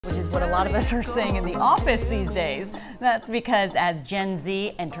Which is what a lot of us are saying in the office these days. That's because as Gen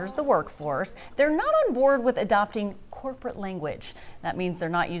Z enters the workforce, they're not on board with adopting corporate language. That means they're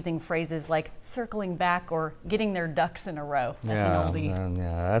not using phrases like circling back or getting their ducks in a row. That's an oldie.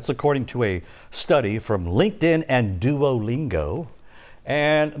 That's according to a study from LinkedIn and Duolingo.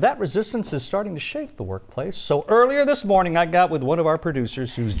 And that resistance is starting to shake the workplace. So earlier this morning, I got with one of our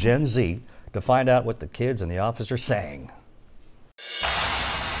producers who's Gen Z to find out what the kids in the office are saying.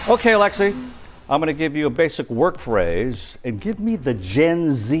 Okay, Lexi, I'm going to give you a basic work phrase and give me the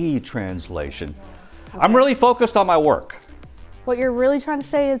Gen Z translation. Okay. I'm really focused on my work. What you're really trying to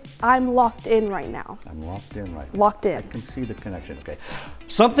say is, I'm locked in right now. I'm locked in right now. Locked in. I can see the connection. Okay.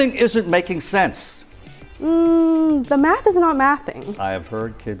 Something isn't making sense. The math is not mathing. I have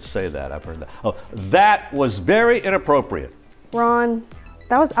heard kids say that. I've heard that. Oh, that was very inappropriate. Ron,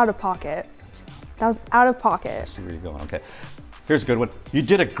 that was out of pocket. That was out of pocket. I see where you're going. Okay. Here's a good one. You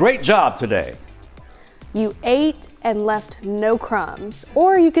did a great job today. You ate and left no crumbs.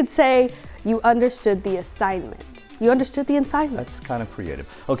 Or you could say, you understood the assignment. You understood the assignment. That's kind of creative.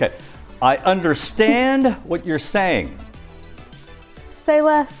 Okay. I understand what you're saying. Say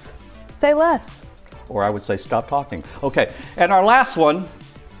less. Say less. Or I would say stop talking. Okay. And our last one,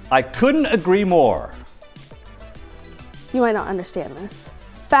 I couldn't agree more. You might not understand this.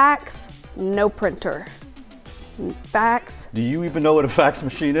 Fax, no printer. Fax. Do you even know what a fax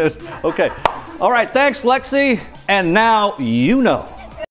machine is? Okay. All right. Thanks, Lexi. And now you know.